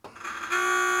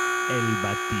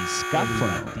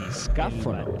Batiscáfono.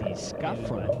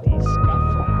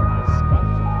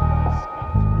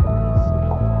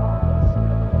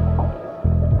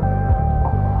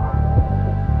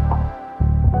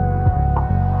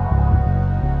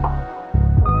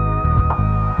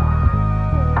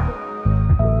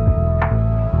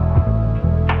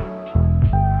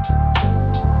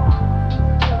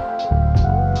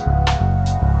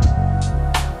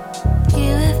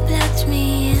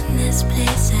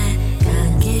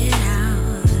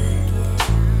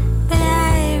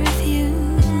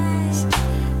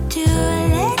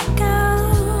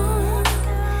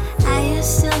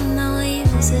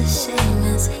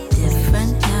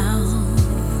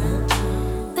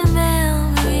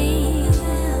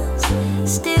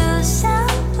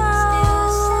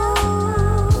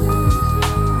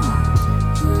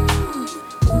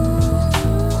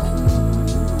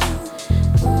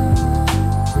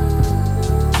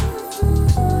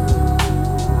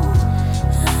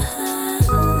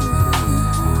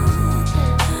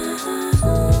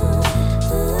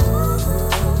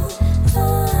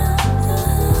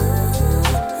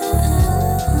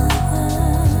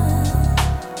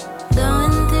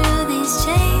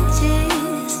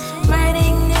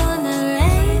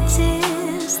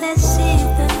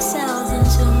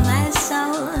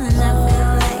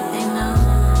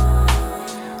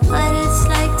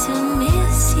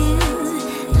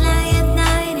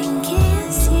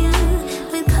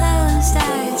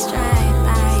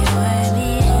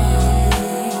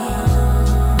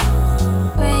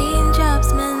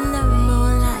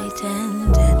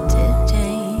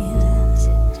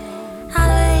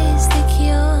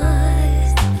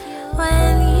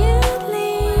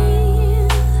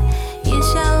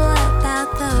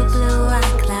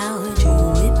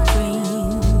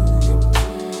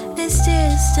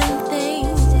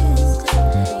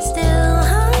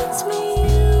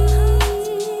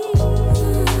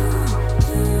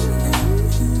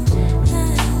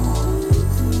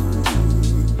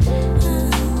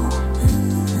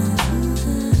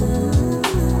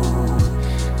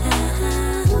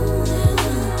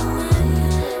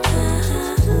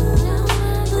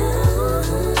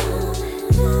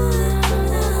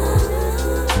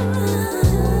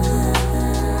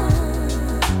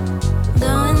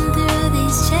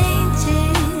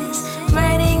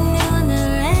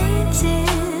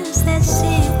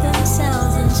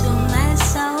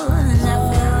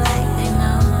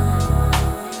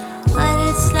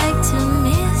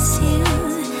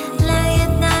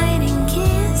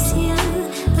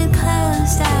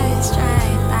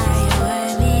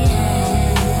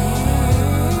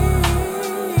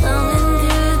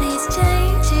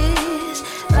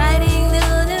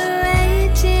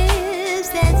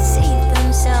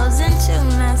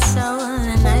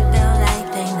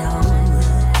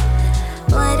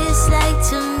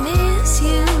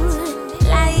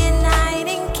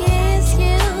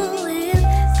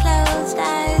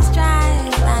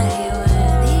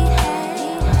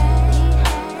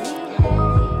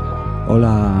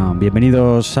 Hola,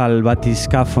 bienvenidos al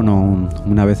Batiscáfono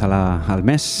una vez al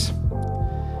mes.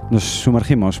 Nos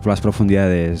sumergimos por las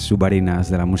profundidades submarinas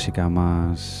de la música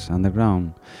más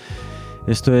underground.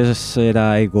 Esto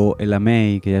era Ego El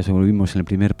Amei, que ya lo vimos en el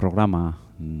primer programa.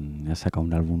 Ha sacado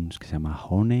un álbum que se llama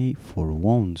Honey for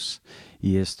Wounds.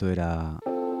 Y esto era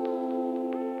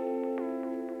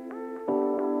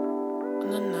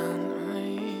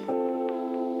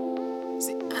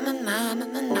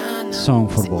Song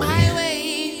for Boy.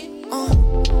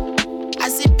 I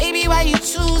said, baby, why you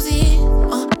choosing?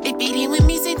 If it ain't with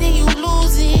me, say then you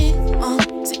losing.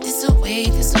 Take this away,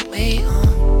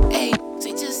 hey,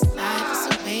 take just slide this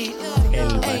away.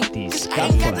 Hey, cause I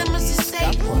ain't got that much to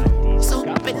say. So,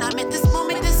 but I'm at this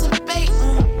moment, this a bait.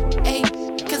 Hey,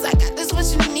 cause I got this what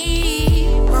you need.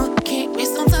 Can't wait,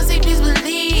 sometimes say please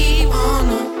believe.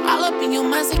 No, all up in your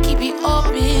mind, say keep it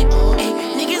open. Hey,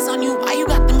 niggas on you, why you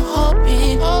got them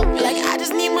hoping? Like I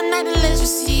just need one night to let you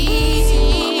see.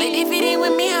 But if it ain't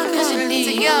with me, how could you leave?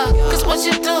 Cause what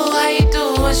you do, how you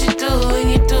do, what you do, when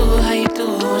you do, how you do,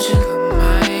 what you come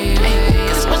my way.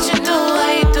 Cause what you do,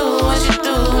 how you do, what you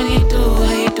do, when you do,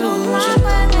 how you do, what you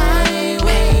come my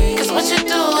way. Cause what you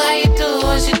do, how you do,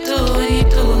 what you do, when you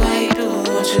do, how you do,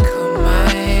 what you come my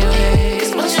way.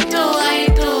 Cause what you do, how you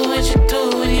do, what you do,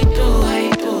 when you do, how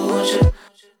you do, what you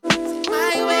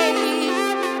my way.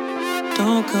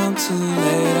 Don't come too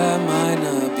late, I might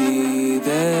not be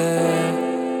there.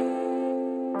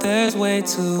 There's way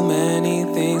too many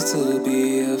things to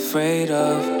be afraid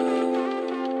of.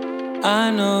 I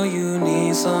know you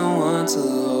need someone to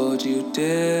hold you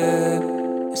dear.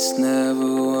 It's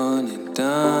never one and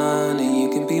done, and you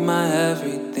can be my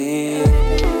everything.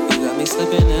 You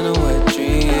slipping in a wet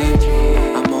dream.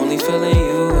 I'm only feeling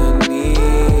you and me.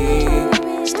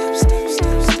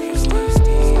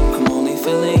 I'm only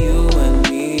feeling you and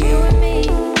me.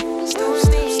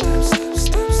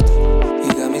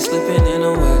 You got me slipping in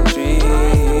a wet dream.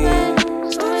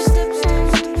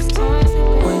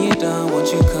 When you're done,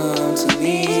 won't you come to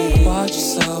me? Watch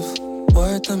yourself,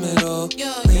 work the middle.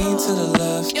 Lean to the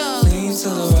left, lean to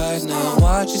the right now.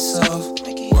 Watch yourself,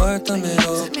 work the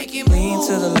middle. Lean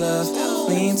to the left,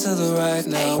 lean to the right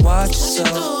now. Watch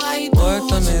yourself, work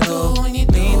the middle.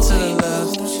 Lean to the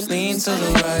left, lean to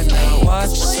the right now. Watch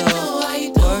yourself,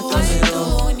 work the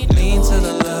middle. Lean to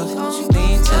the left,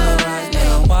 lean to the right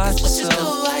now. Watch yourself,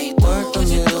 work the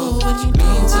middle.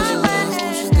 Lean to the left,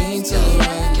 lean to the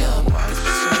right now.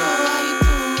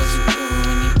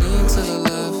 Lean to the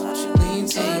left, lean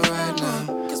to the right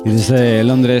now. Y desde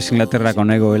Londres, Inglaterra,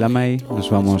 con Ego y la May, nos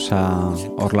vamos a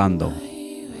Orlando,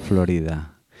 Florida.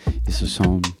 Y esos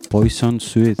son Poison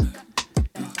Sweet,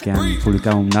 que han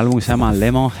publicado un álbum que se llama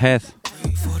Lemonhead.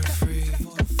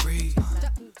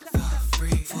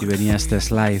 Y venía este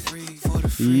slide.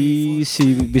 Y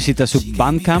si visitas su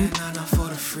Bandcamp,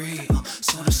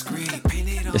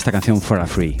 esta canción For a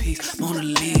Free.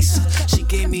 She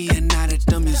gave me a night at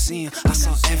the museum. I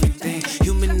saw everything.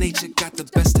 Human nature got the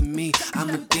best of me. I'm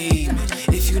a demon.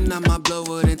 If you not my blood,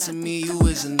 well, then to me you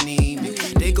is anemic.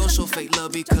 They gon' show fake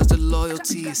love because the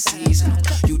loyalty is seasonal.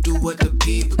 You do what the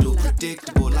people do,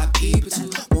 predictable like people do.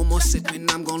 One more sip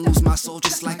and I'm gon' lose my soul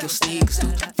just like your sneakers do.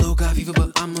 Flow got fever,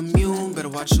 but I'm immune. Better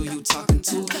watch who you talking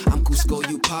to. I'm Cusco,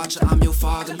 you Pacha. I'm your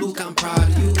father, Luke. I'm proud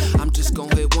of you. I'm just gon'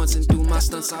 hit once and do my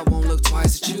stunts. I won't look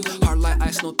twice at you. Heart like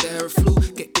ice, no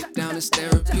Theraflu. Get down, it's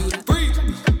therapeutic. Breathe.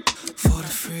 For the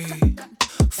free,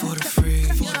 for the free,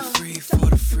 for the free, for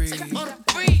the free.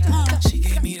 She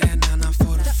gave me that nana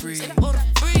for the free.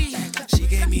 She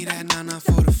gave me that nana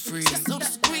for the free. So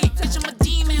discreet, bitch, I'm a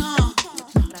demon, huh?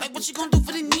 Like what you gon' do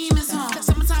for the demons, huh?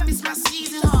 Summertime is my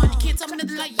season, huh? You can't tell me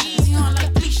nothing like Yeezy, huh?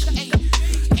 Like leash, ayy.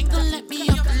 Ain't gonna let me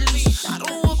off the leash. I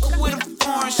don't walk up with a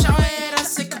foreign. Shout it, I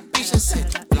said capiche. I said,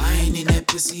 lying in that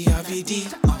pussy,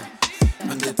 RVD,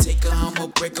 Undertaker, I'm a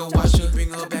breaker, watch her bring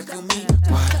her back for me.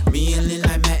 Why? Me and Lil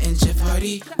like Matt and Jeff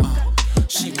Hardy.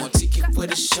 She want ticket for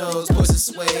the shows, boys and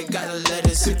swag, gotta let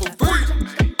it sit for free.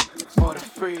 For the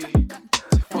free,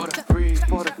 for the free,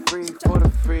 for the free, for the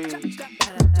free.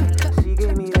 She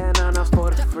gave me that nana for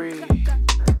the free.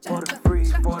 For the free,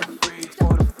 for the free,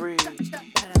 for the free.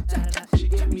 She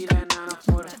gave me that nana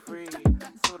for the free.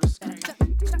 So discreet,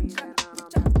 she gave me that nana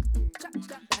for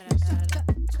the free.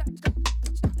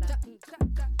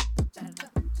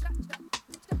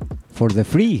 For the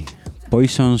Free,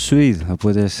 Poison Sweet, lo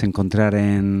puedes encontrar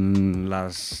en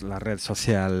la red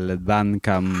social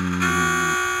Bandcamp.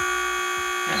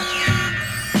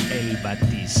 El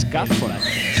batiscáfono.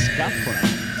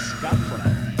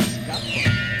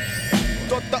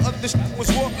 Thought the other shit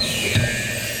was war.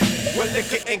 Well,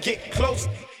 lick it and get close.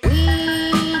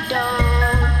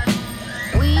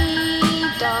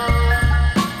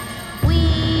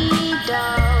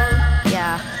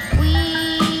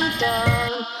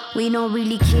 We don't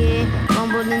really care.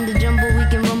 Rumble in the jumble, we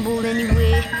can rumble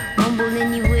anywhere. Rumble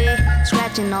anywhere.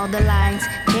 Scratching all the lines,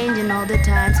 changing all the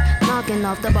times, knocking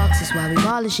off the boxes while we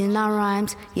polishing our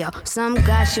rhymes. Yo, some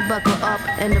guys should buckle up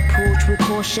and approach with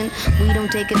caution. We don't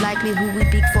take it lightly who we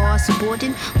pick for our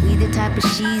supporting. We the type of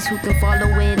she's who can follow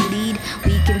and lead.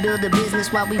 We can build a business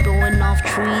while we blowing off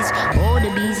trees. Or the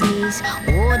bee's knees,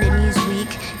 or the knees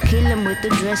weak. Kill him with the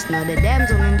dress. Now the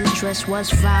damsel in distress was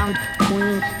found.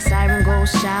 Queen, siren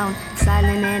goes sound,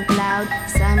 silent and loud.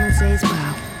 Simon says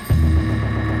wow.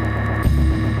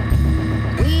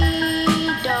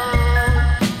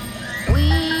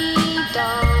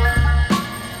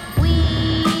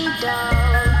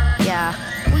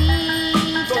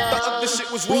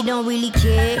 We don't really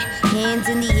care, hands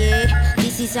in the air.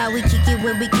 This is how we kick it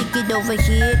when we kick it over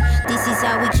here. This is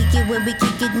how we kick it when we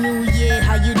kick it New Year.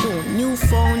 How you doing? New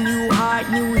phone, new heart,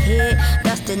 new hair.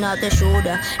 Dusting out the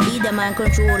shoulder, be the mind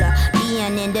controller. Be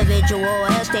an individual,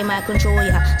 else they might control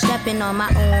ya. Stepping on my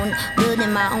own,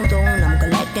 building my own throne. I'm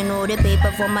collecting all the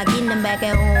paper for my kingdom back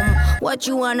at home. What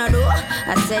you wanna do?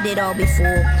 I said it all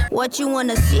before. What you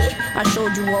wanna see? I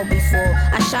showed you all before.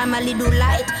 I shine my little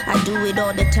light, I do it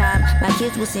all the time. My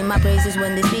kids will sing my praises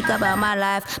when they speak about my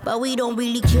life. But we don't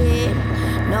really care.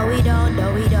 No we don't,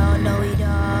 no we don't, no we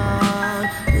don't.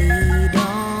 We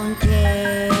don't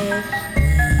care.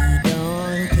 We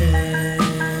don't care.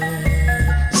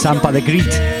 Sampa de Grit.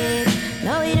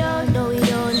 No we don't, no we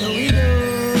don't, no we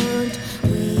don't.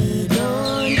 We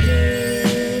don't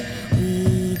care.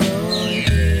 We don't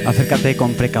care. Acércate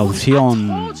con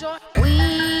precaución. We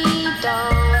don't.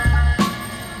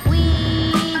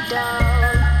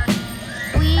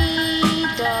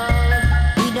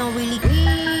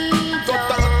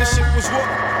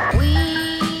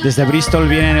 Desde Bristol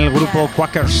viene el grupo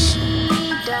Quackers,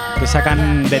 que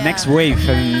sacan The Next Wave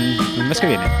el mes que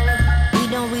viene.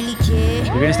 Y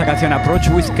viene esta canción Approach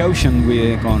with Caution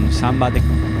con Samba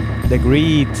the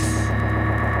Great.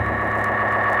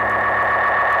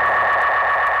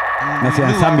 Nacida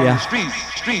en Zambia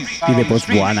y de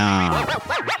Botswana.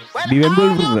 Vive en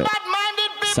Bulbur.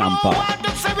 Sampa.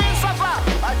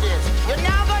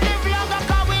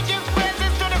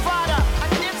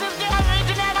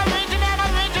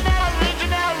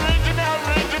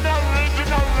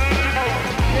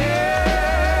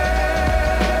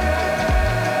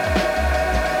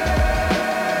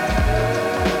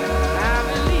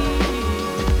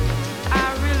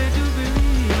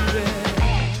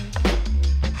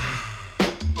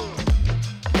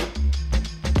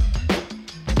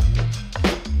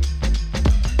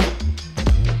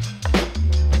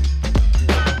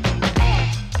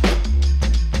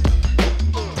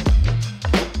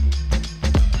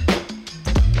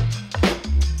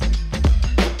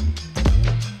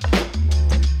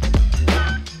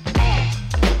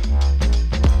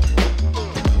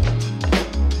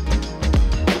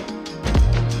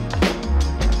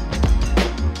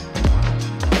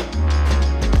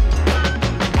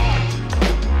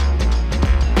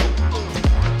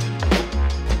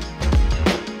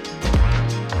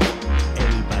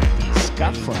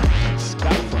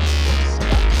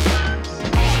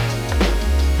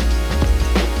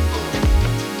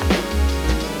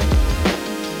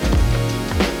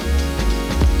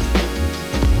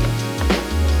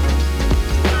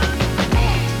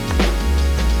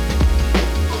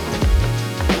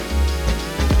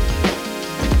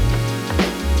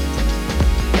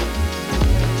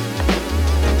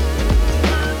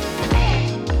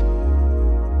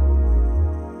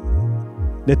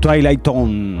 The Twilight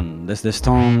Tone, desde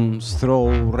Stone's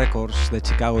Throw Records de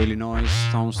Chicago, Illinois.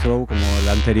 Stone's Throw, como el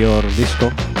anterior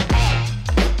disco.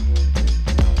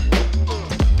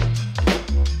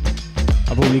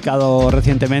 Ha publicado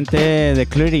recientemente The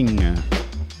Clearing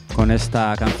con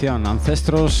esta canción,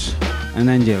 Ancestors and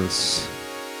Angels.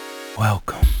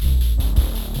 Welcome.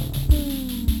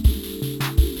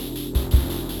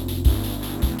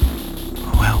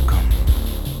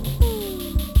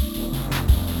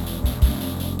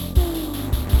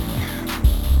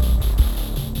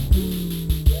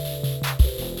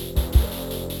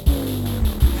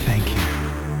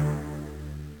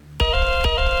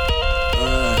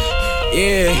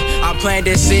 Yeah, I planned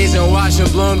this season, watch them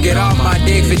bloom, get off my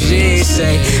dick for G's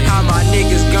sake. How my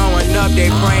niggas going up, they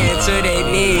praying to their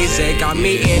knees ache. I'm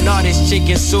eating all this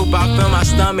chicken soup, I fill my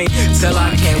stomach till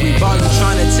I can't. We ball, you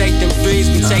tryna take them threes,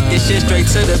 we take this shit straight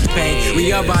to the paint.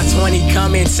 We up by 20,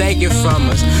 come and take it from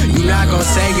us. You not gon'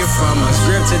 take it from us.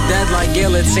 Gripped to death like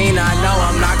guillotine, I know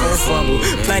I'm not gon' fumble.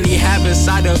 Plenty habits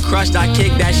I done crushed, I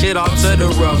kick that shit off to the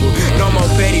rubble. No more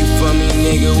petty for me,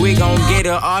 nigga, we gon' get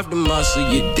it off the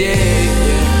muscle, you dig?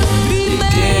 Yeah, you dig?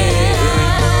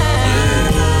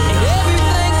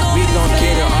 Yeah. We gon'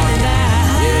 get it off, yeah.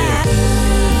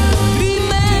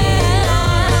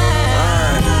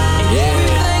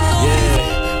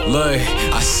 Look,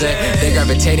 I said they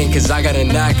gravitating cause I got a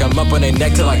knack. I'm up on their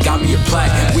neck till I got me a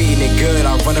plaque. We eating it good,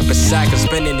 I run up a sack. I'm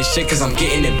spending this shit cause I'm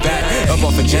getting it back. Up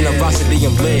off of generosity,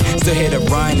 I'm lit. Still hit a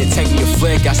Ryan and take me a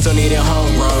flick. I still need it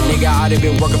homegrown. Nigga, I done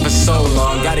been working for so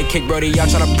long. Got to kick Brody, y'all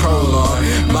tryna prolong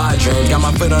my dream. Got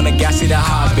my foot on the gas, see the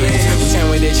hot bitch. Pretend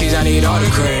with the cheese, I need all the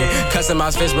cream.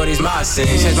 Customized fish, Brody's my sin.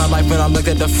 Changed my life when I looked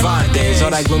at the fine things.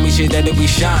 All that gloomy shit that we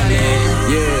shining.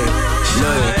 Yeah,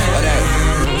 look, all that.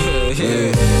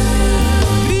 Yeah.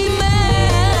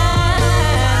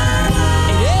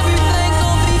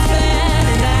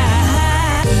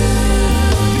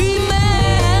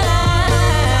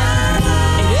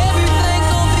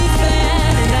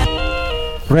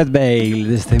 Red Veil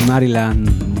desde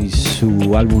Maryland y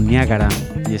su álbum Niagara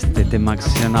y este tema que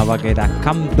se llamaba que era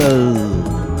Campbell.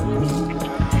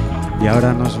 Y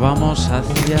ahora nos vamos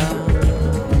hacia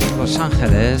Los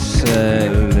Ángeles,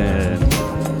 el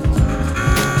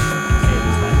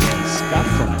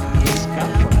Batiscáfono.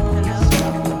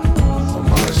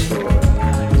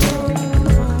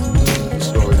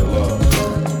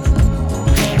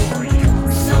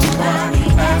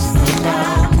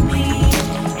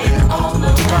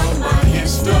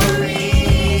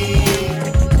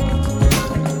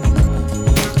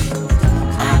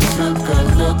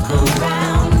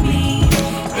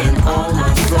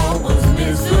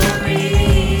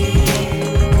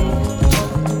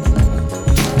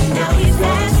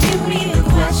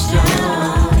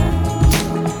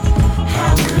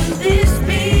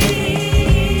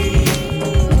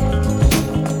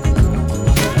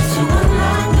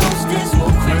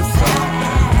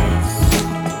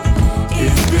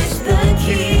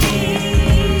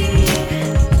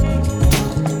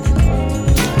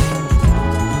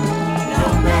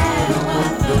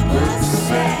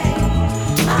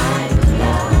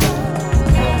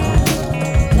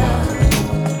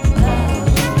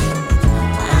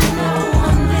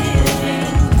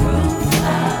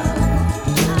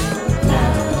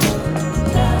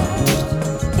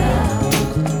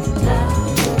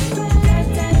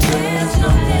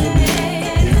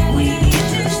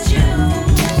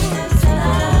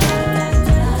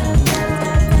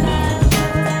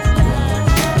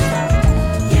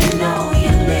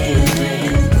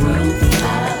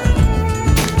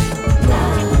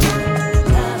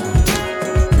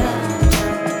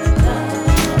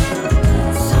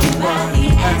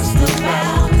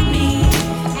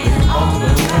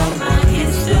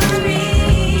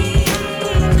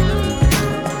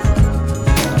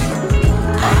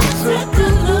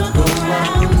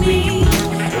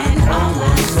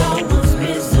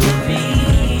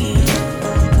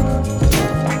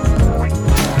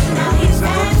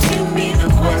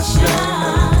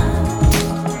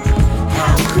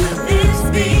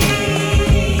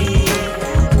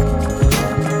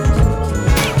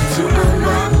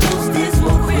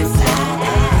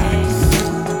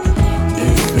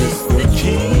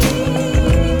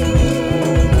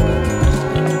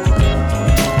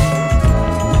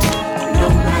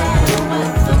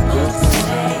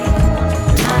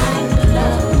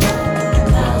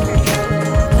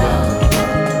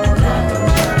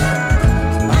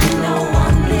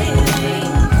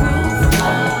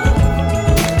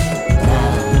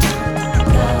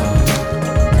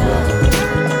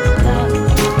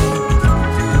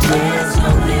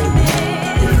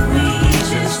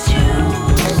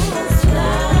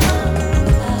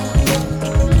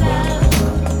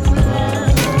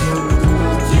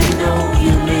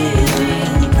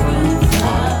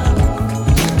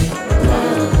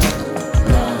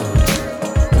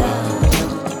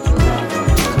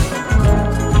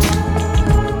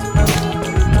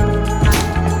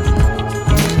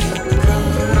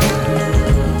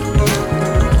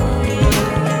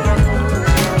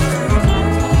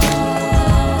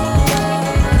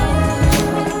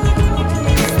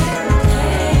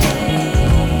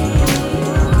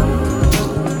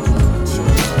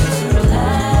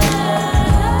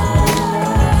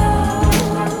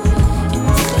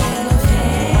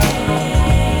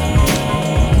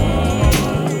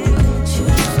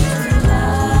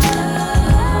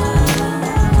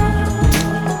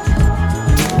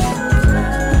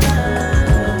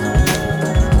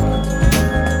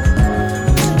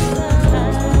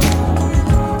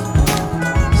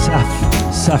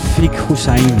 Safik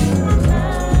Hussain.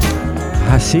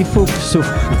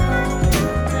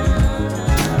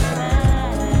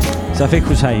 Safik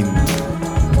Hussain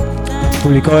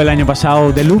publicó el año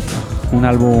pasado The Loop, un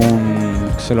álbum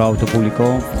que se lo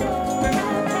autopublicó.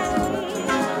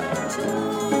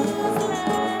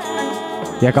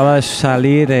 Y acaba de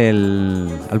salir el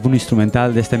álbum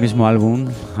instrumental de este mismo álbum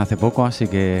hace poco, así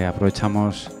que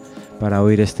aprovechamos para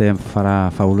oír este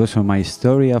fabuloso My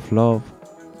Story of Love,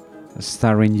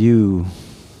 Starring You,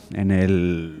 en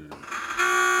el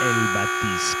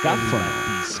Batiscáfono.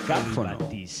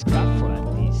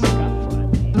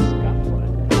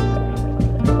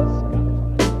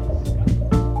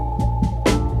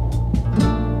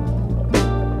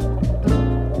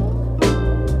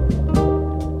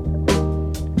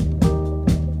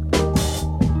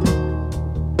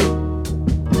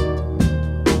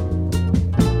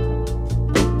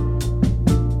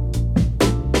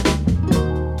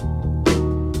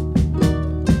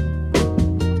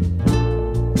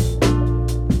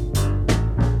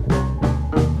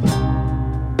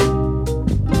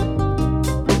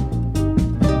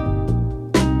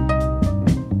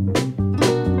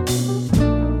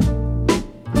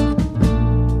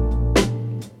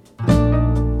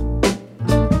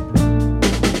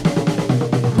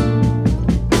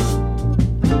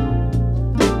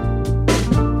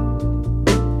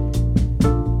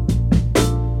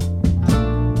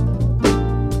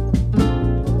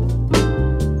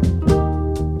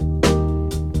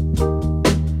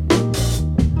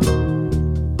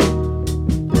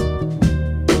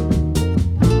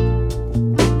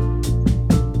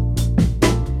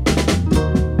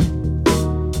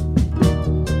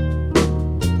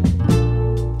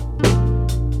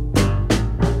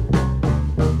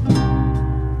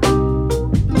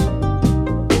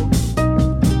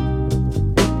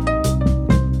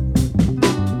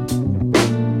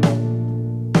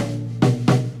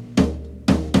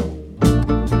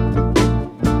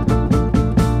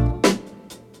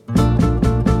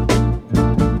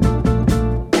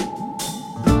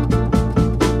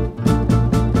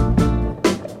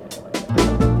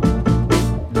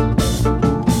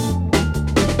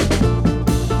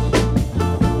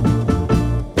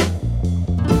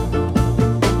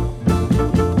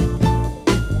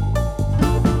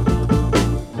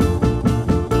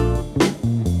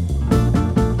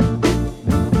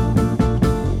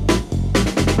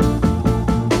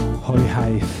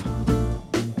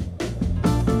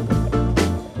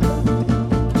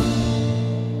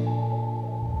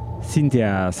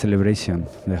 Cynthia Celebration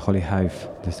de Holy Hive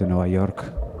desde Nueva York.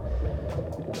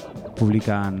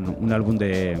 Publican un álbum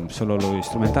de solo los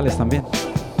instrumentales también.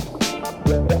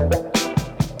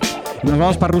 Y nos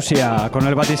vamos para Rusia con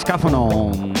el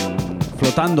Batiscáfono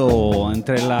flotando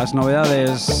entre las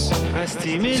novedades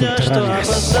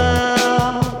subterráneas.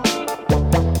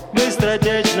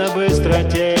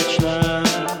 Быстротечно,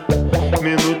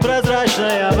 минут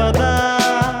прозрачная вода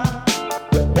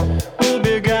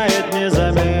убегает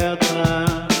незаметно.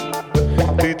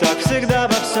 Ты так всегда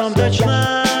во всем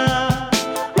точна,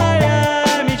 а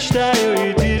я мечтаю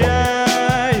и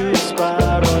теряюсь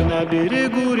порой на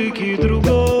берегу реки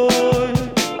другой,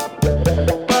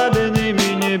 под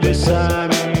иными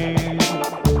небесами.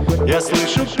 Я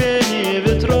слышу пение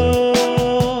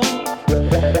ветров,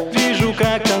 вижу,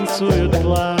 как танцует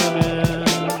пламя.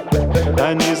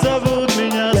 Они зовут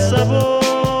меня с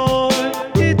собой,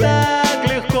 и так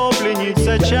легко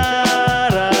плениться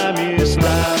чарами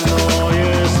сна. Но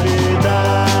если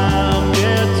там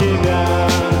нет тебя,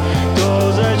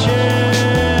 то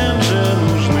зачем же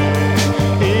нужны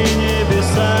и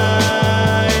небеса,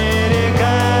 и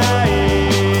река, и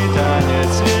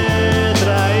танец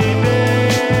ветра, и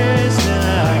песня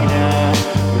огня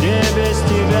в небе с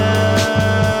тебя?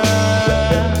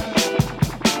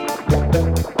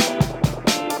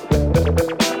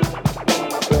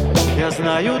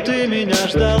 Знаю, ты меня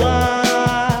ждала,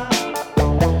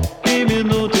 и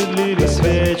минуты длились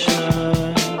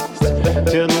вечность.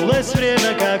 Тянулось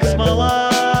время, как смола,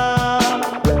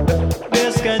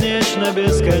 бесконечно,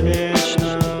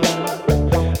 бесконечно.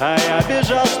 А я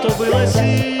бежал, что было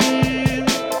сил,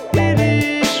 и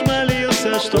лишь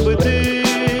молился, чтобы ты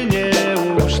не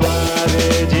ушла.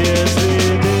 Ведь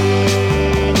если ты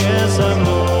не со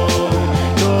мной,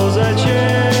 то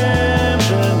зачем?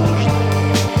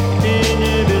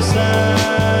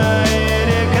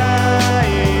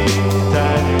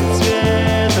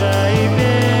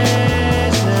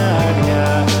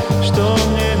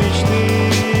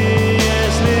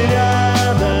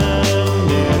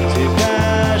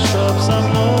 Со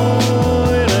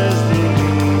мной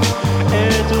разделить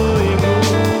эту игру.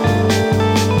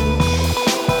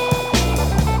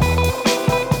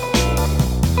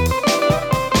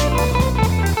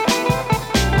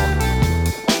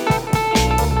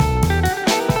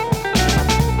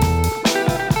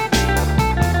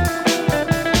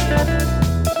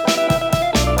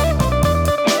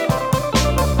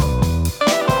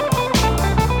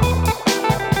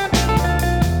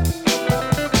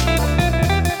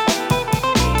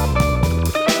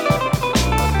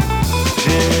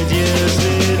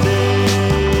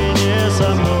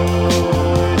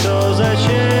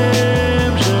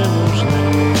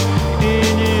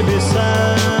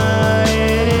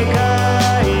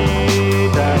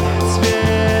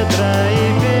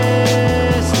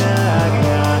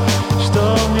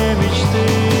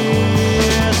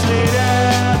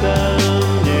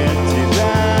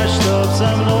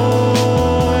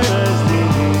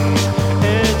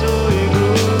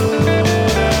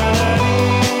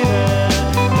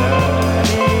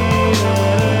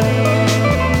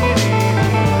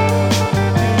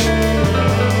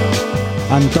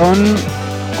 Antón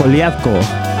Koliadko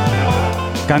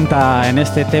canta en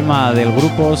este tema del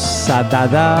grupo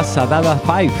Sadada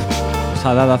 5,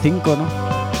 Sadada 5,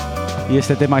 ¿no? Y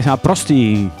este tema que se llama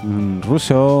Prosty, en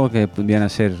ruso, que viene a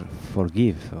ser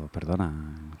Forgive, o perdona,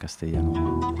 en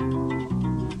castellano.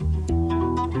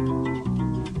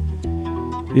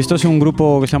 Y esto es un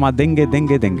grupo que se llama Dengue,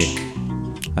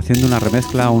 haciendo una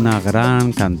remezcla a una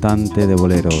gran cantante de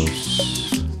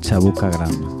boleros, Chabuca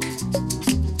Granda.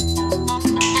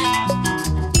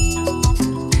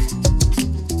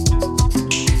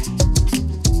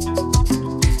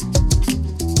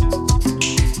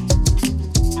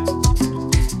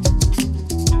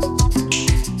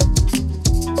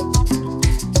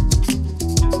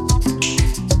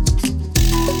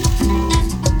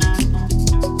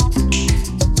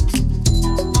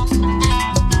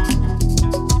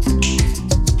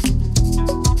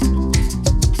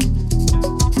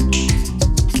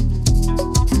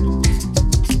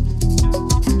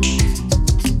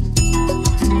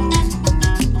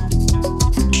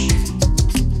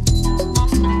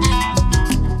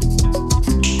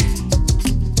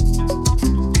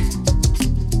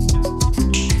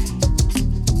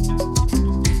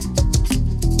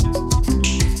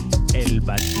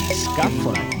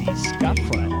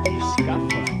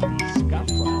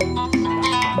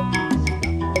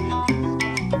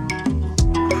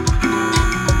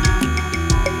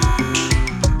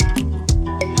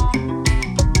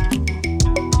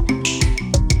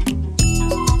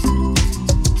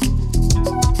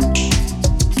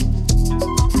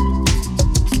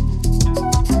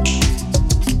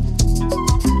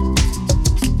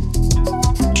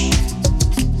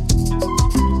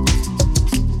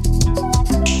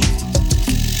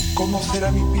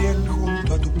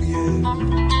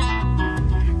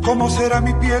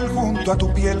 A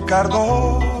tu piel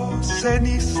cardo,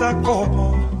 ceniza,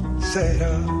 ¿cómo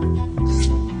será?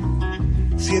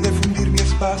 Si he de fundir mi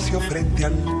espacio frente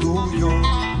al tuyo,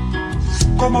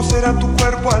 ¿cómo será tu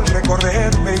cuerpo al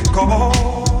recorrerme? Y cómo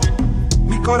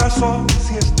mi corazón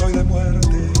si estoy de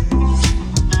muerte,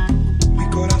 mi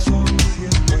corazón si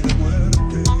estoy de muerte.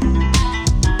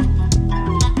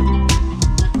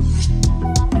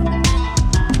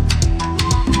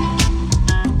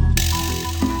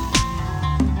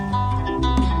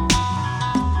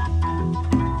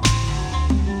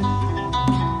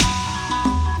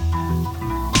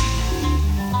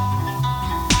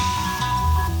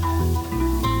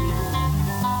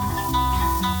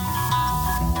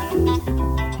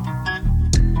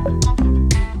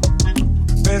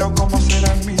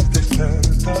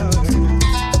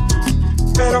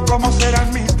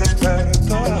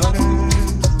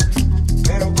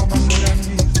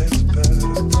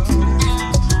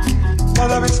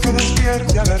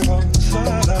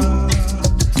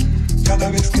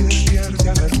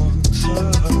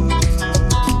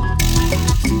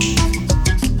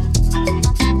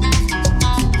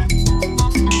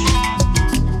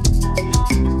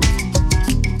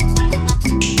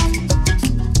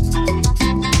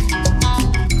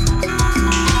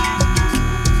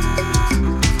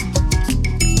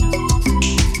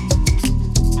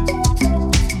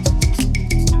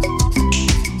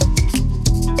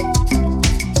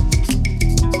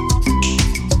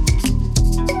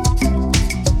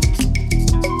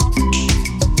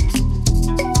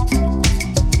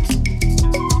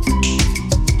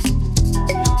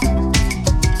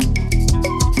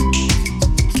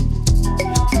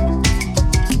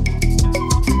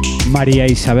 María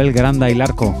Isabel Granda y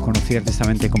Larco, conocida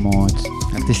artísticamente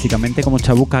como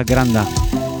Chabuca Granda,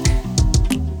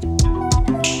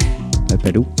 de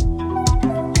Perú.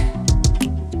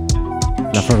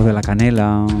 La flor de la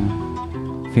canela,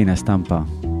 fina estampa.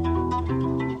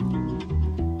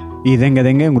 Y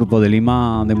Dengue, un grupo de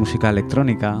Lima de música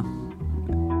electrónica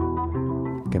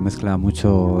que mezcla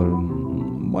mucho,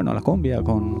 la cumbia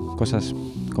con cosas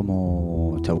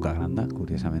como Chabuca Granda,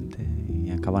 curiosamente.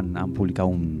 Y han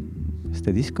publicado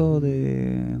este disco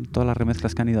de todas las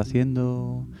remezclas que han ido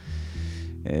haciendo,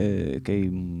 que hay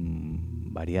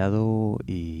variado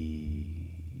y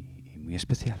muy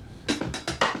especial.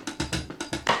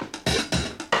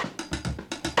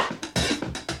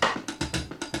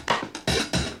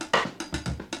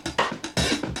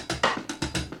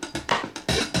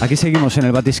 Aquí seguimos en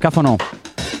el Batiscáfono,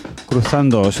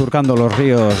 surcando los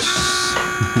ríos.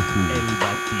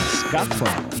 El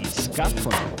Batiscáfono.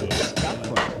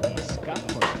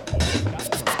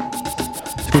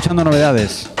 Escuchando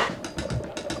novedades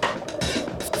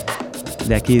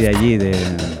de aquí, de allí,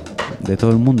 de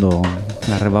todo el mundo.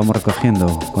 Las vamos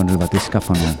recogiendo con el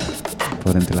Batiscáfono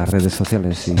por entre las redes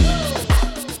sociales y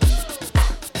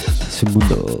es un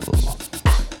mundo.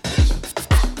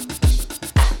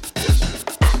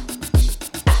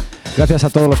 Gracias a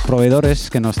todos los proveedores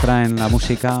que nos traen la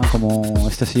música, como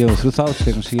este sello de Truthouts,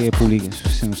 que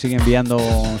se nos sigue enviando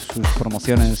sus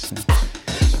promociones.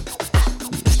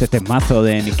 Este temazo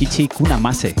de Nikichi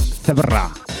Kunamase,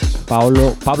 Zebra,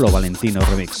 Pablo Valentino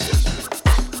Remix.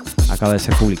 Acaba de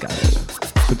ser publicado.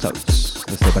 Truthouts,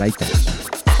 desde Brighton.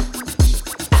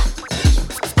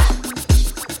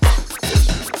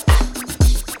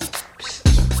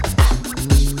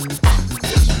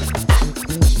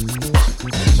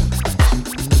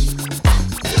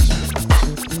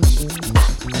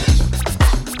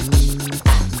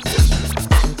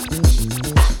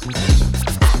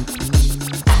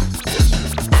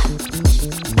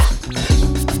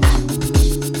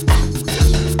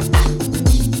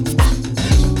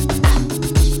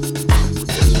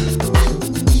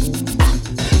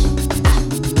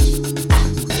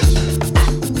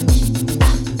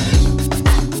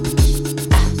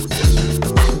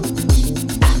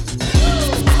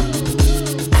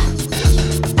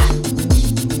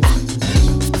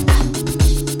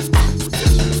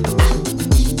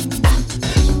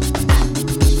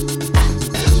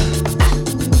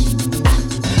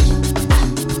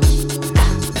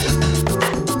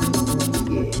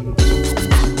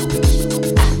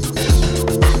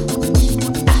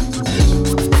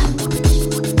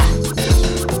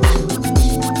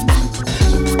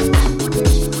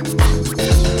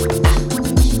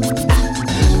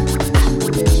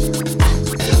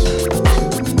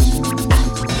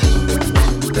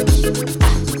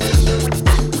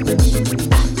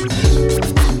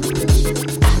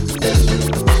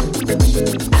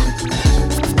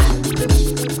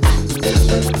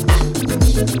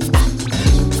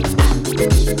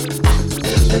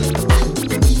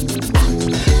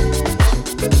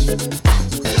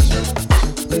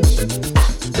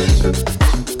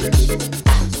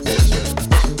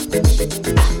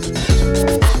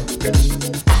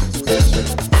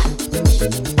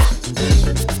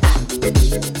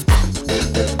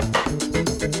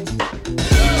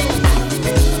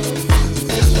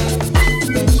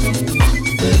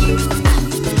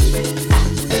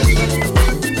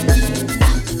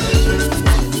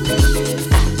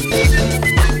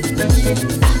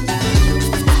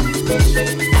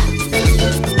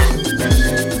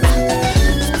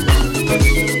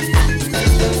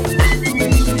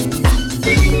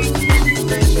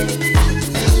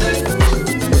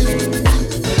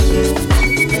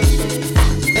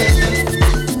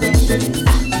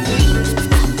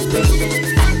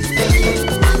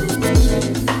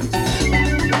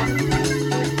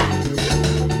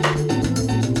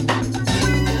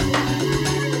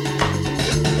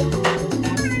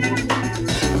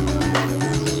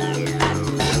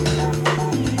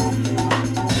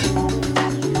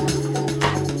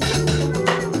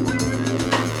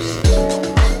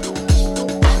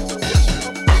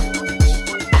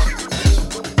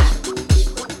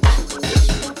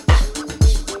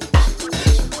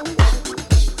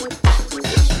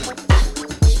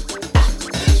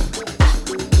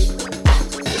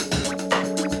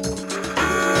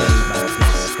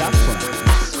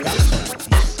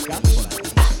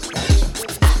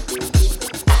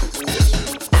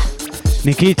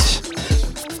 Nikichi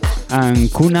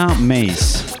and Kuna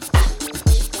Mace,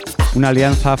 una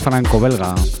alianza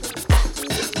franco-belga,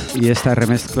 y esta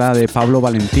remezcla de Pablo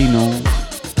Valentino,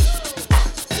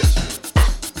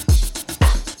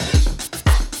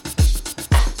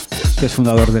 que es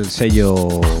fundador del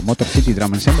sello Motor City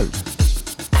Drum Ensemble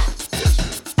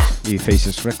y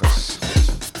Faces Records.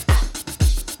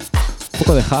 Un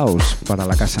poco de house para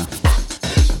la casa.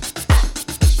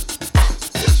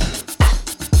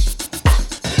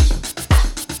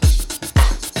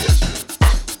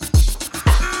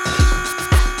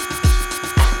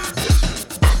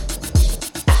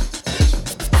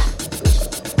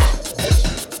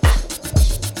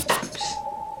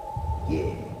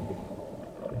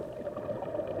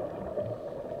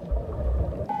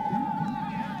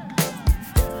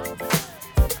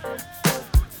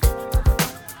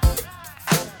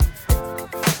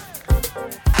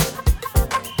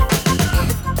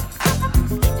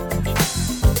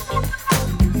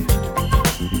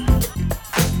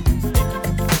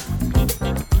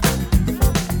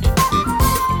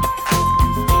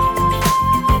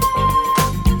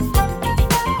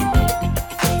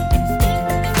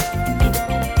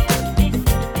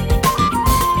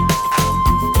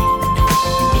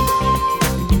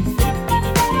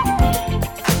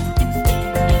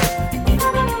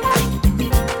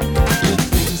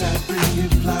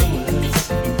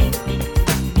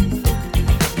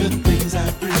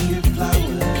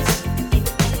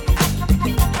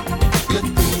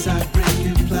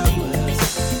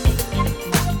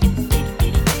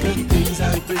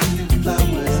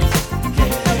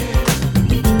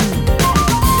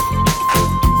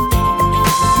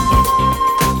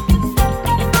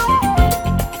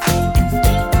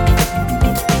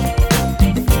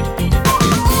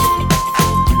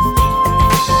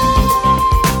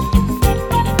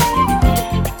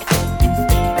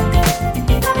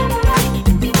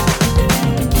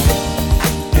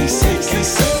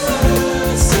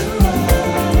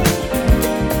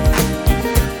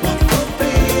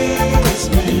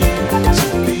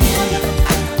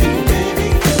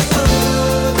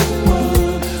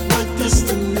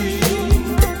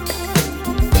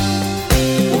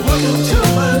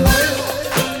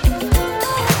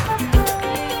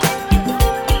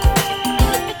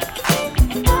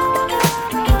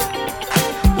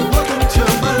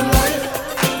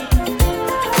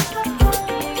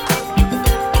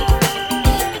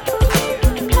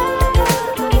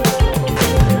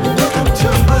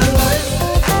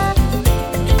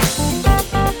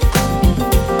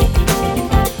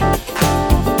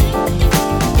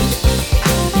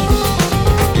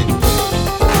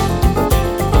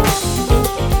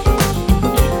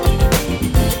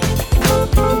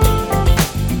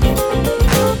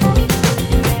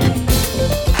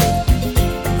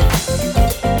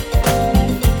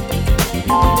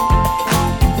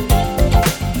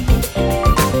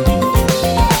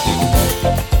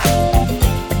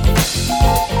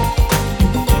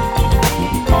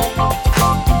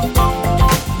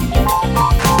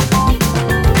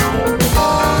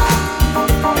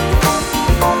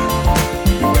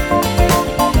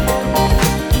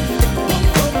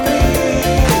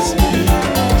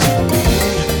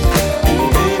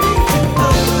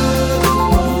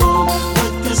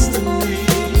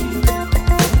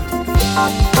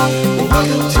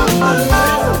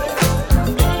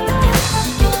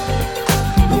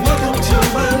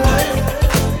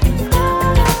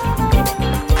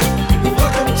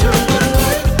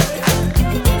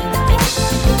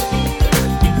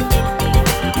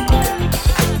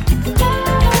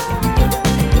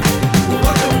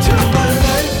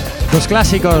 Los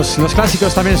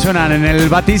clásicos también suenan en el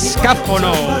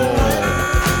Batiscáfono.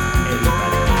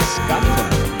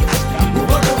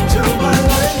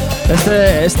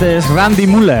 Este es Randy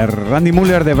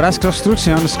Muller de Brass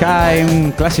Construction Sky,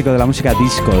 un clásico de la música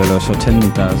disco de los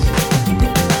 80s.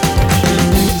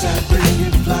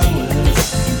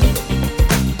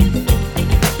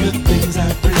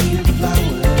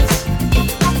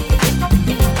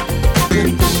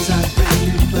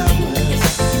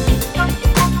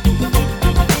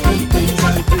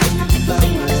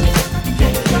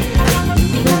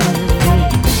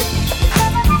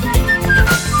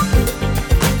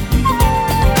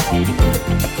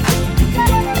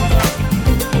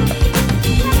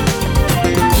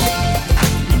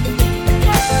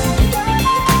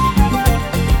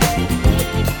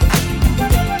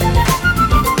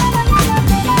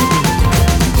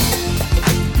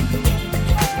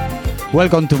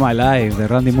 Welcome to My Life de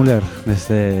Randy Muller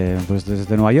desde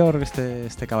Nueva York.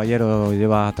 Este caballero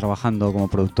lleva trabajando como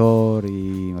productor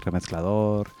y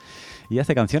remezclador y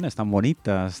hace canciones tan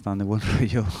bonitas, tan de buen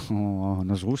rollo como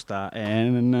nos gusta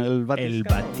en el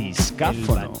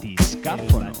Batiscáfono.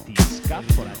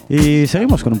 Y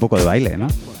seguimos con un poco de baile, ¿no?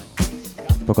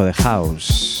 Un poco de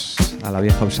house a la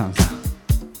vieja usanza.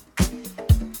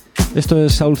 Esto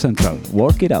es Soul Central.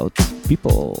 Work it out,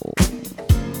 people.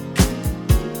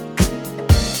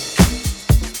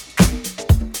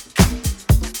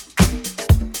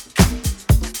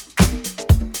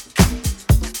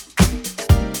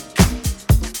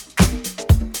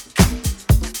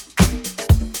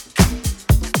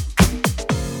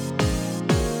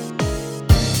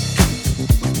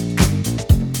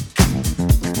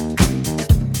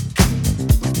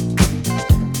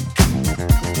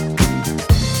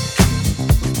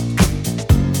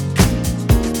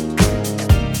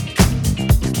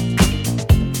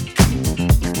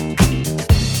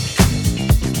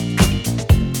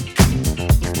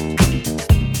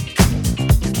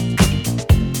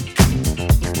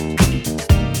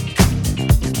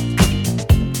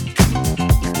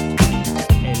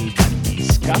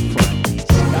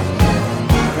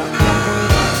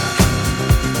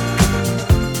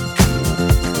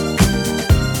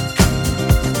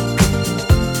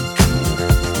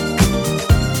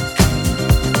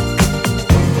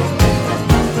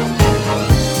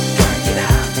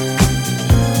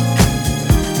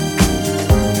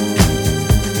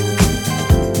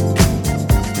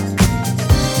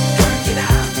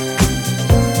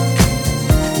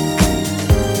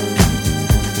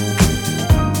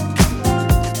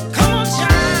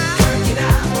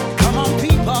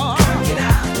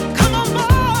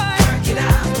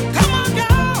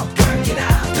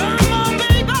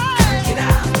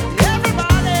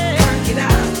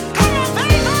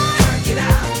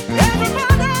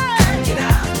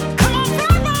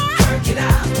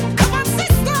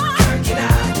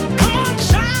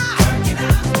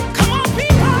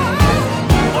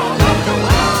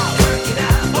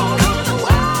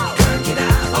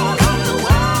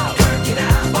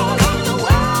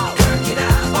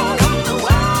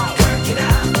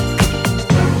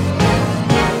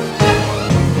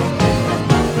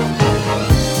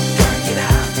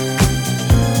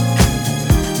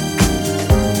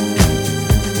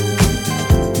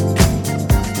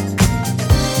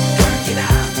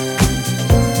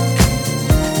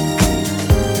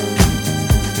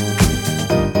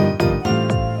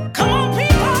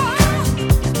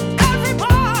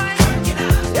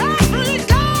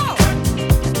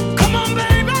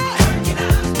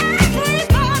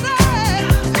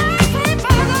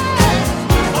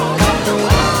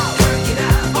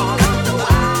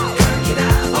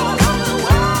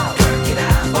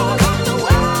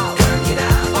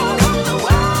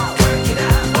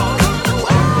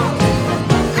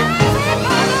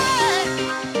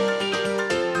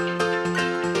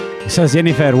 Esa es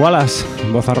Jennifer Wallace,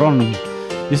 vozarrón.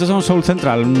 Y estos son Soul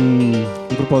Central, un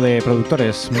grupo de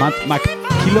productores, Matt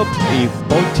McKillop y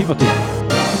Paul Timothy.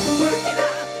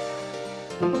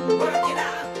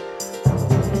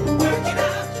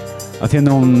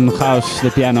 Haciendo un house de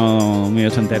piano muy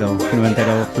ochentero,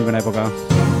 noventero, primera época.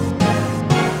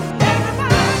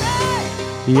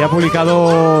 Y ha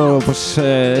publicado pues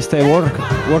este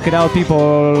Work It Out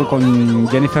People con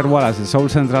Jennifer Wallace de Soul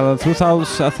Central Truth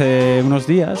House hace unos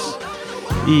días.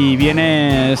 Y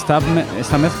viene esta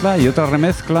mezcla y otra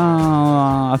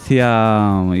remezcla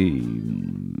hacia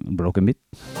Broken Beat.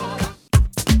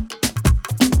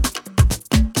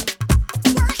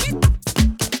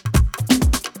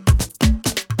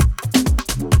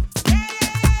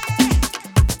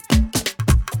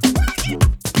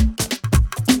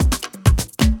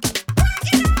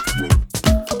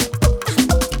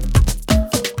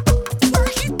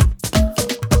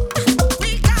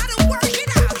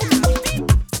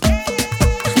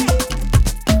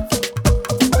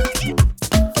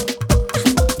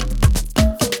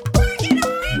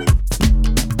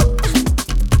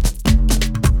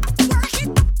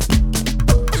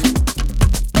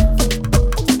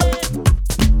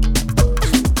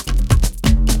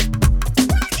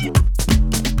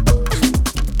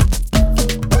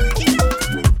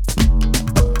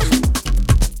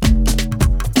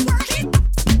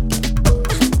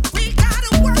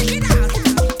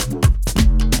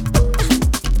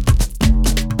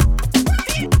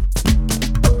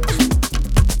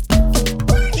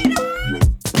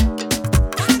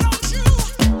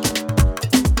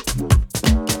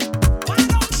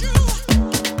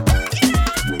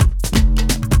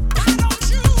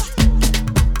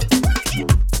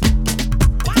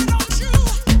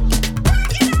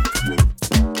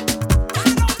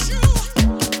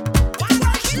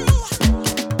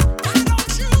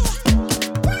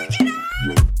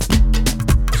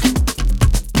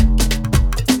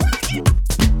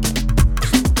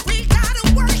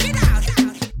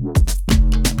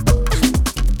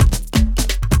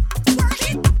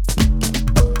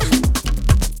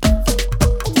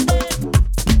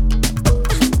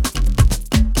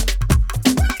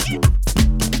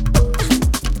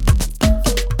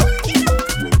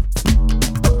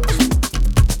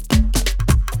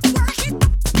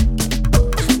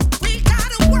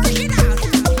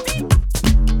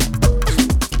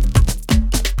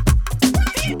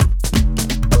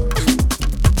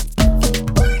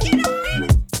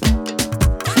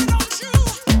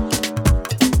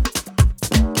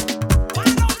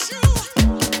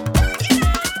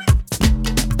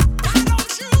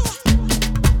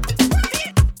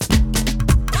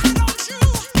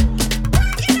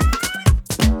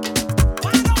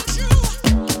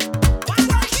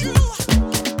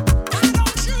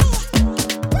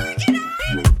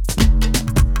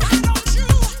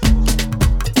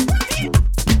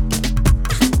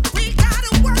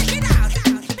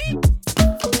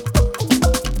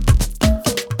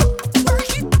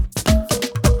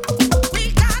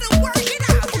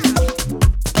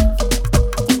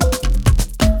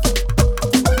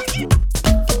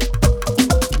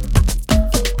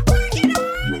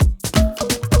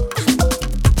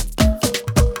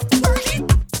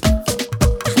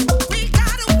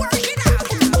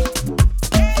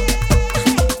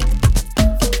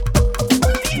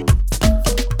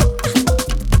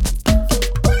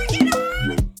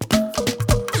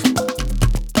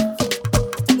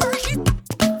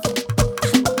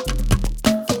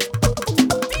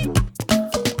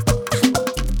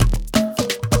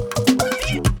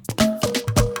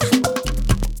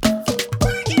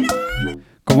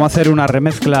 cómo hacer una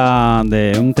remezcla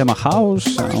de un tema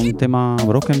house a un tema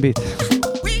broken beat.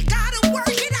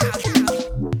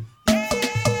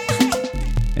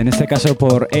 En este caso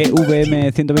por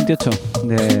EVM 128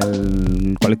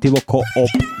 del colectivo Co-op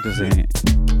desde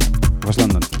West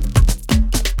London.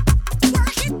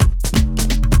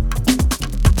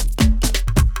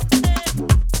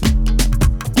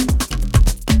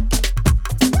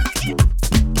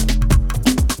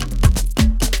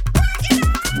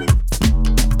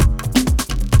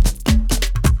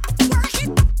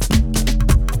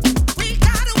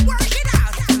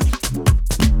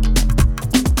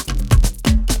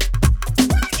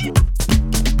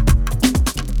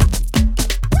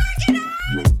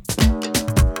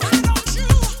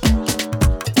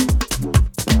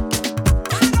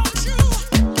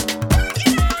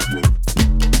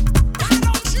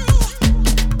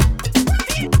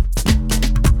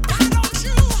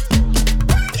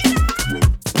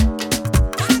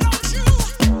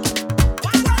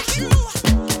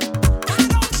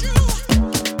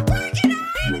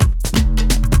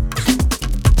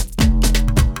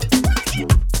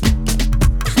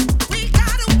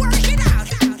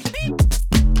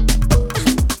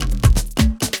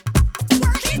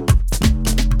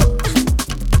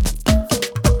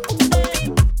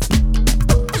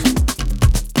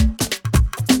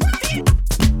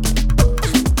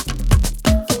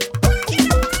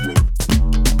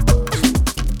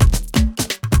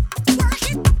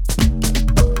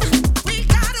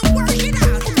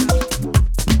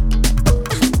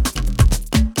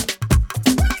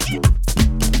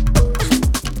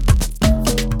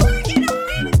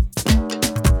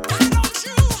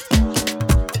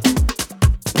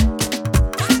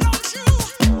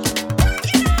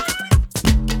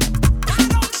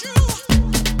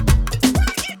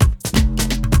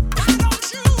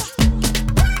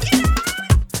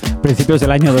 Principios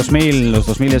del año 2000, los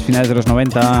 2000, finales de los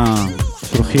 90,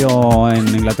 surgió en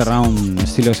Inglaterra un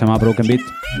estilo que se llama Broken Beat.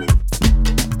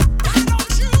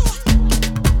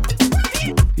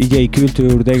 EJ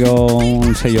Culture, Dego,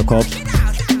 un sello Cop,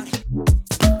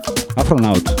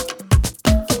 Afronaut.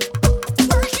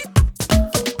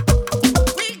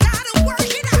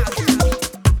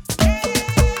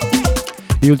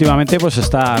 Y últimamente pues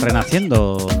está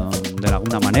renaciendo de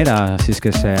alguna manera, si es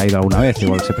que se ha ido alguna vez,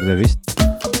 igual se pierde de vista.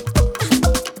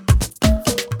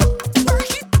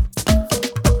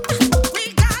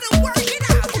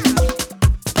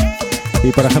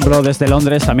 Y por ejemplo desde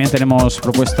Londres también tenemos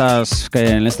propuestas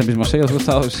que en este mismo sello os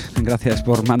gustado. Gracias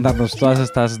por mandarnos todas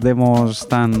estas demos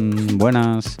tan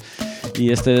buenas.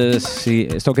 Y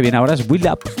esto que viene ahora es Will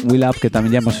Up, que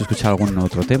también ya hemos escuchado algún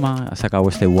otro tema. Ha sacado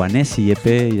este Wanesi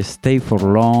EP y Stay for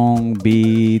Long,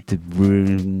 Beat,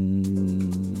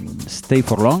 Stay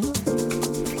for Long.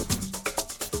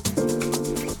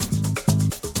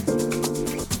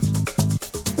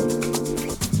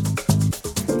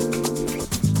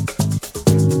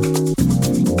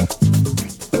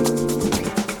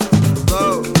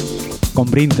 Con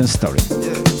Brinton Story.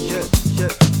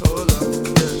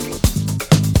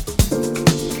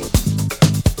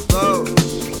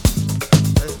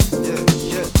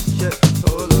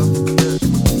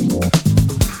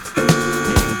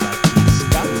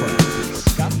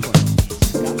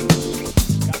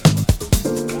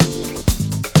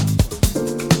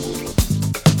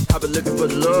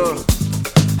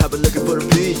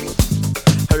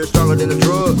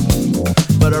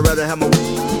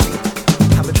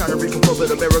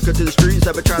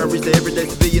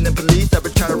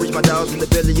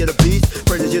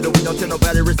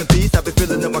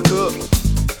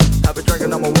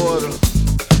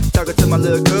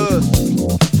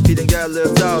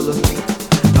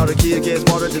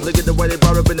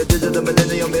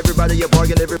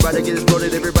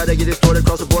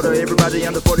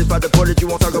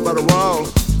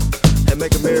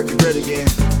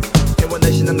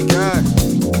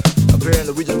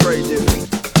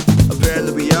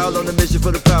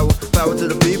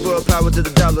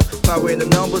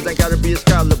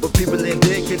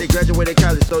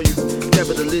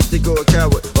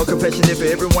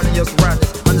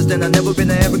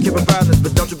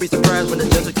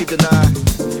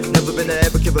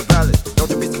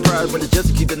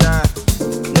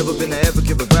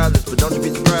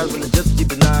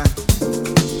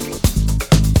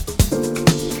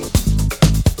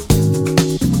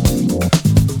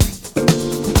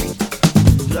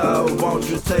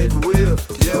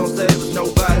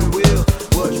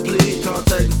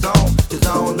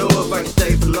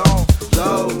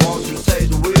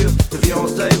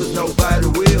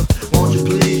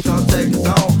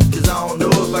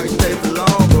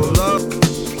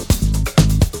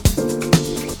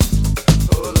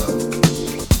 Hold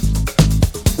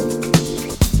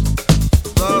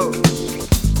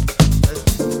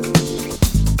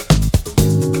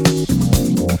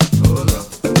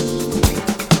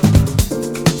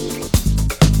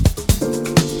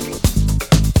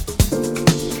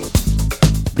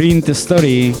Print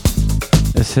Story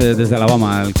es desde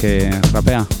Alabama el que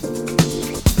rapea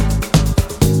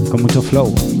con mucho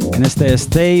flow en este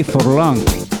Stay for Long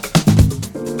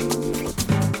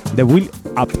The Wheel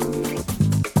Up.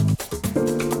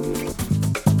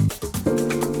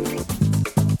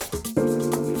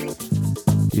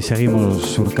 Y seguimos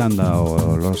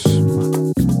surcando los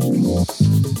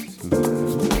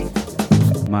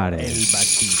mares. El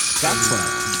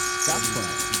Batiscáfono.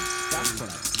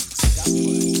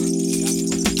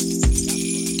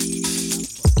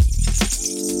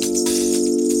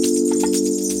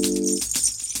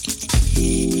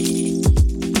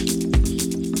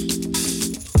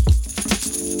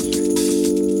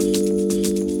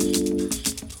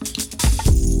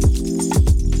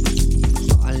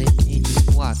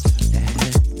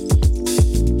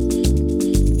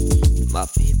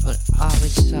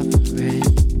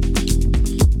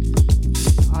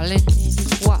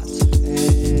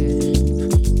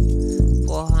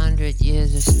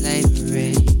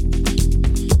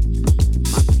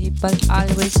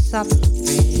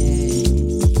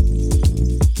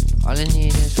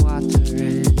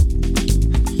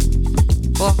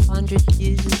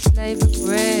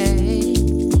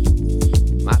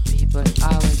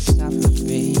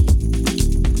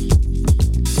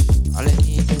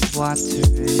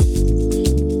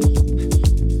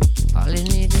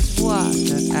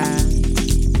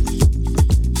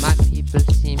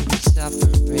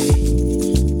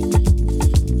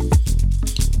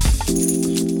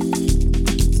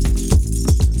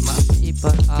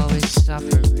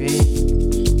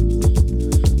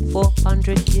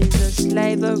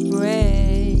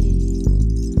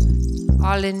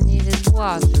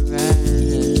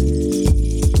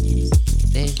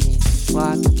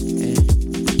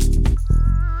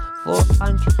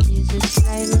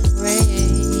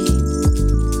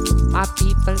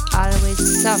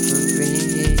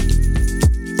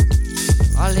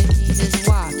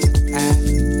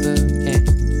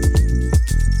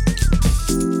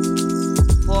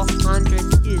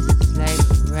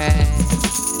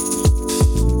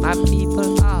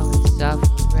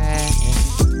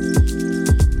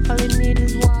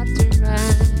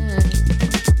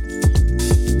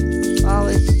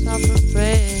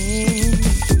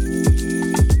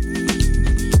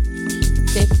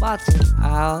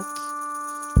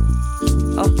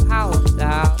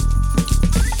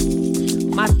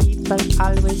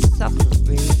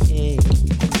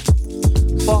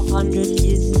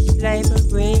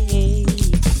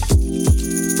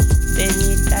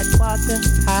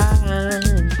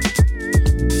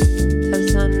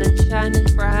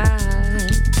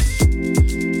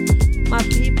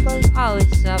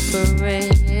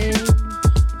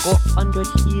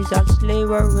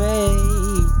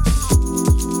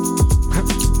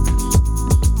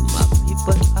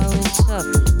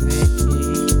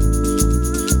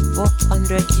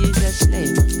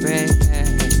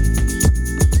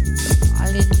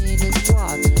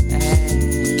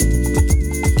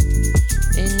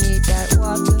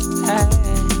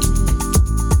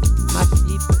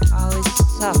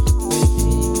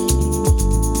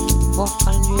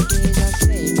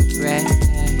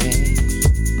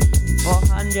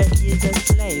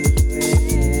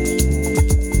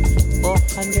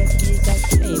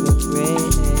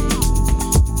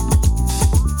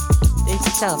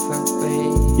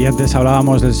 Y antes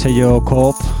hablábamos del sello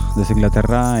Coop desde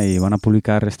Inglaterra y van a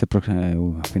publicar a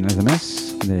finales de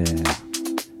mes de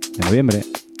noviembre.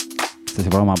 Este es el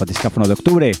programa Batiscáfono de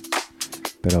octubre,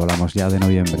 pero hablamos ya de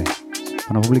noviembre.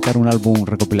 Van a publicar un álbum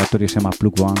recopilatorio que se llama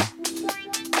Plug One,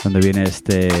 donde viene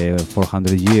este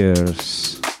 400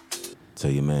 Years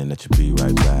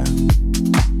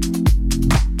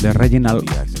de Reginald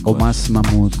Omas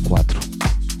Mahmood 4.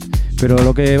 Pero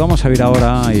lo que vamos a ver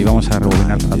ahora, y vamos a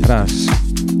rebobinar para atrás,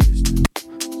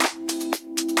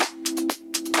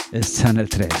 es Channel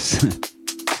 3.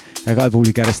 Acaba de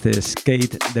publicar este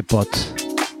Skate the Pot.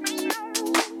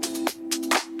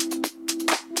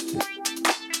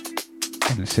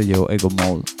 En el sello Ego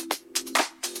Mode.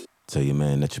 Tell your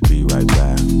man that you'll be right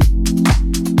back.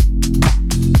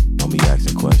 Don't be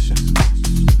asking questions.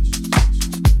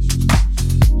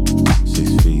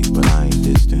 6 feet, but I ain't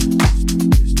distant.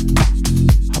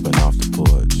 Hopping off the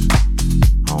porch.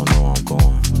 I don't know where I'm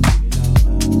going.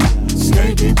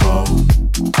 Skate people.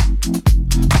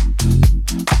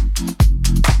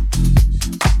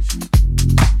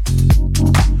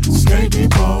 Skate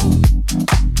people.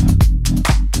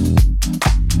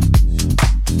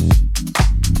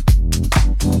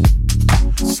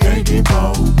 Skate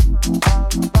people.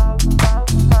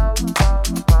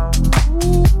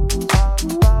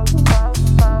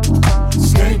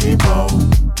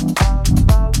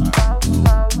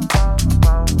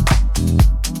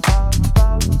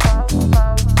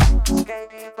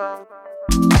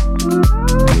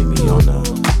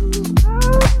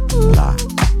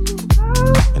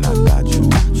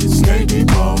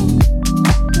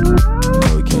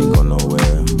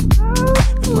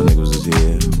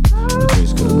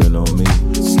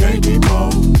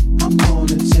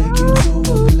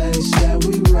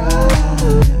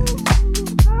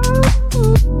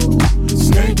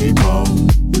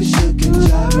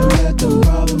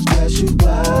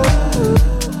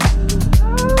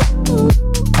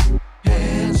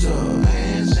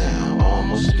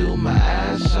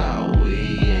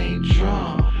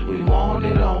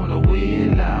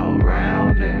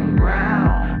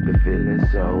 The feeling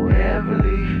so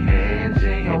heavily. Hands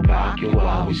in your pocket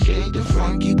while we skate the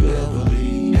Frankie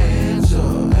Beverly. Hands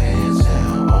up, hands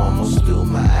down, almost threw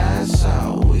my ass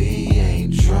out. We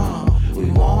ain't drunk,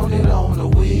 we want it on the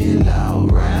wheel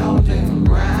out, round and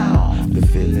round. The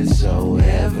feeling so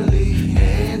heavily.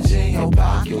 Hands in your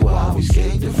pocket while we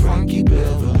skate the Frankie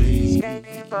Beverly.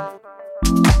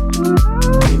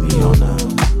 Meet me on the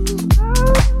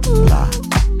block,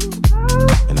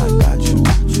 and I got you.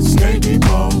 Skate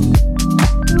depot.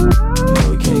 You know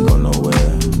we can't go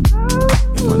nowhere.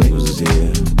 If my niggas was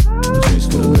here, the drinks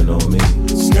could've been on me.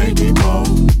 Skate depot.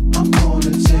 I'm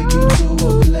gonna take you to a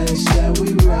place that we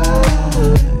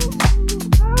ride.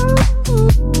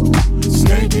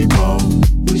 Skate depot.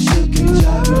 We should get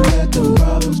jive and let the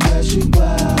problems pass you by.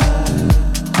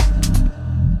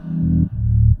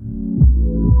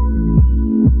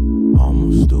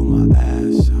 Almost threw my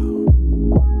ass out.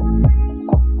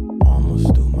 Almost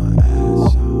threw my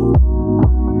ass out.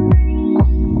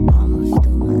 Almost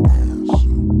threw my ass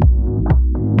out.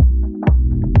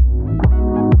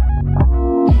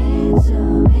 Hands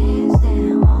up, hands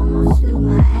down. Almost threw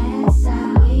my ass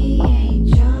out. We ain't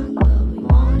drunk, but we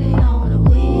want it on the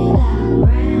wheel out,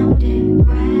 round and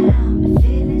round. The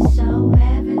feeling so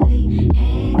heavily.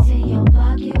 Hands in your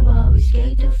pocket while we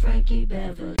skate to Frankie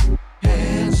Beverly.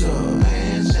 Hands up,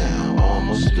 hands down,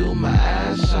 almost threw my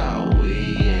ass out.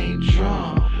 We ain't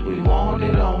drunk, we want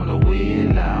it on the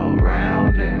wheel out,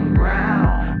 round and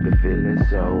round. The feeling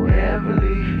so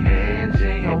heavily. Hands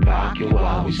in your pocket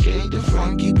while we skate to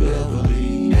Frankie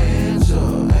Beverly. Hands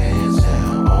up, hands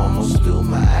down, almost threw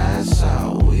my ass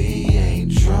out. We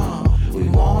ain't drunk, we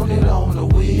want it on the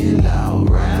wheel out,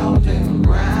 round and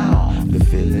round. The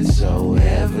feeling so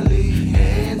heavily.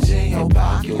 Hands in your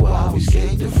pocket while we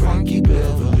skate to Frankie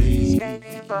Beverly.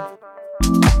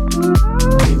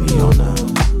 Meet me on the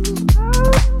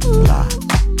block,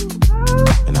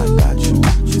 and I got you.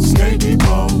 Skate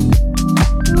depot.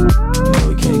 You know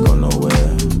we can't go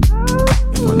nowhere.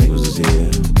 If my niggas was here,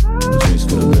 the drinks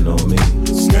could've been on me.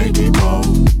 Skate depot.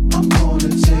 I'm gonna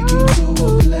take you to a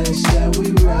place that we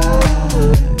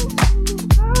ride.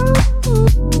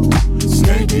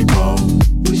 Skate depot.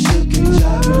 We should get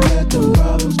jive and let the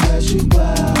problems pass you by.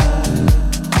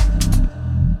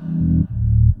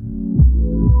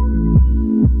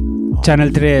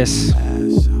 Channel 3.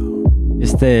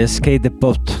 Este es Skate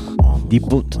Depot.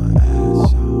 Depot.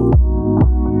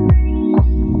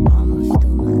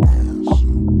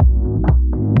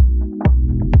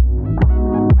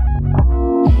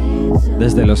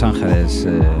 Desde Los Ángeles,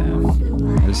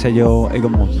 el sello Ego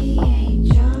Mod.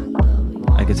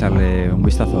 Hay que echarle un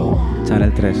vistazo.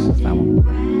 Channel 3, estamos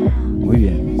muy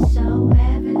bien.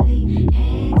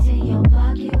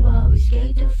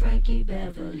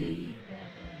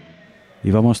 Y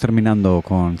vamos terminando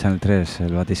con Channel 3,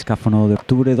 el Batiscáfono de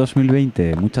octubre de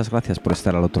 2020. Muchas gracias por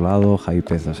estar al otro lado. Javi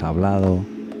Pez os ha hablado.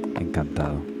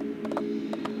 Encantado.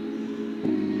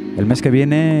 El mes que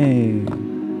viene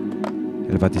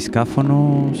el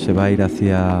Batiscáfono se va a ir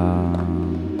hacia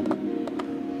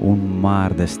un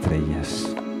mar de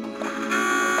estrellas.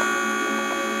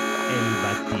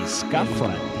 El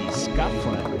Batiscáfono.